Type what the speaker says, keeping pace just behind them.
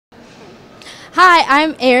Hi,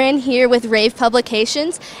 I'm Erin here with Rave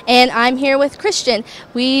Publications, and I'm here with Christian.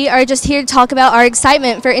 We are just here to talk about our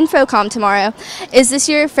excitement for InfoComm tomorrow. Is this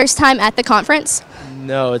your first time at the conference?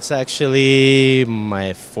 No, it's actually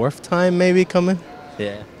my fourth time maybe coming.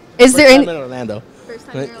 Yeah. Is there First time in Orlando. First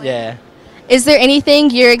time in Orlando? Yeah. Is there anything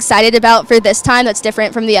you're excited about for this time that's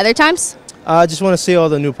different from the other times? I just want to see all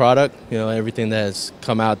the new product, everything that has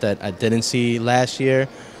come out that I didn't see last year.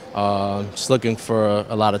 Just looking for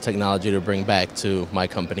a lot of technology to bring back to my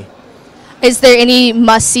company. Is there any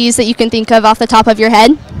must-sees that you can think of off the top of your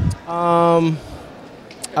head?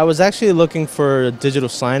 I was actually looking for digital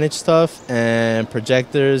signage stuff and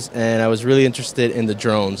projectors, and I was really interested in the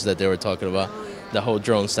drones that they were talking about, the whole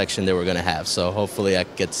drone section they were going to have. So hopefully I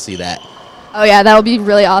get to see that. Oh yeah, that would be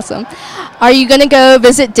really awesome. Are you going to go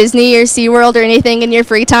visit Disney or SeaWorld or anything in your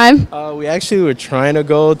free time? We actually were trying to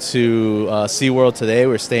go to SeaWorld today.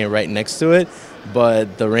 We're staying right next to it,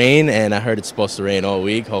 but the rain, and I heard it's supposed to rain all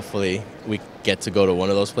week. Hopefully we get to go to one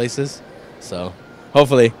of those places. So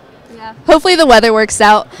hopefully. Yeah. Hopefully the weather works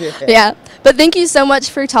out. Yeah. But thank you so much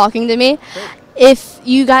for talking to me. If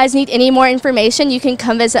you guys need any more information, you can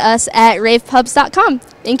come visit us at ravepubs.com.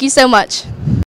 Thank you so much.